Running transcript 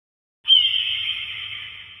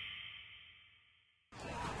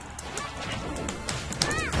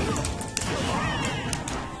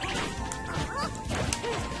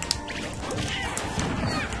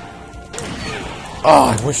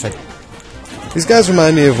Oh, I wish I... These guys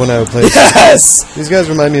remind me of when I would play... Yes! These guys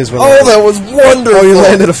remind me of when Oh, that was wonderful! Oh, you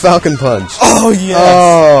landed a Falcon Punch. Oh, yes!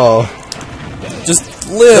 Oh! Just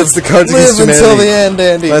live! That's the Cards Against Humanity. Until the end,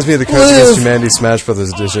 Andy! Reminds me of the Cards Against Humanity Smash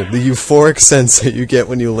Brothers edition. The euphoric sense that you get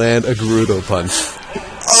when you land a Gerudo Punch.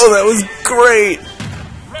 Oh, that was great!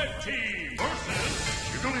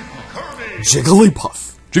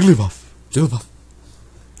 Jigglypuff. Jigglypuff. Jigglypuff.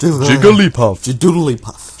 Jigglypuff.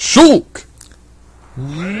 Jigglypuff. Shulk!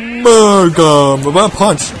 Mega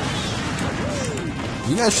Punch!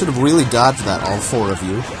 You guys should have really dodged that, all four of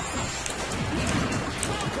you.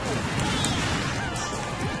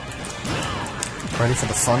 Ready for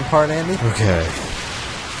the fun part, Andy? Okay.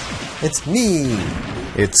 It's me!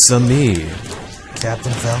 It's me.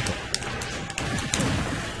 Captain Falcon.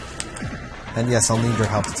 And yes, I'll need your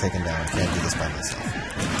help to take him down. I can't do this by myself.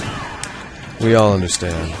 We all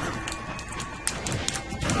understand.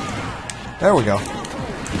 There we go.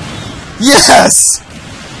 Yes!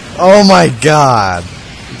 Oh my god.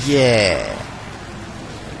 Yeah.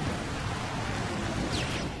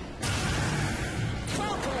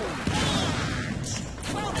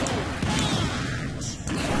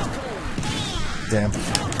 Damn.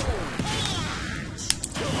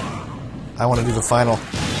 I want to do the final.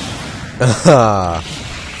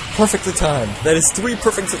 Perfectly timed. That is 3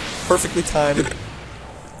 perfectly timed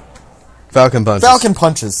Falcon Punches. Falcon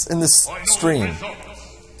Punches in this stream.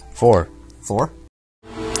 4. 4?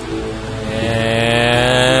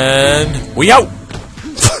 And we out!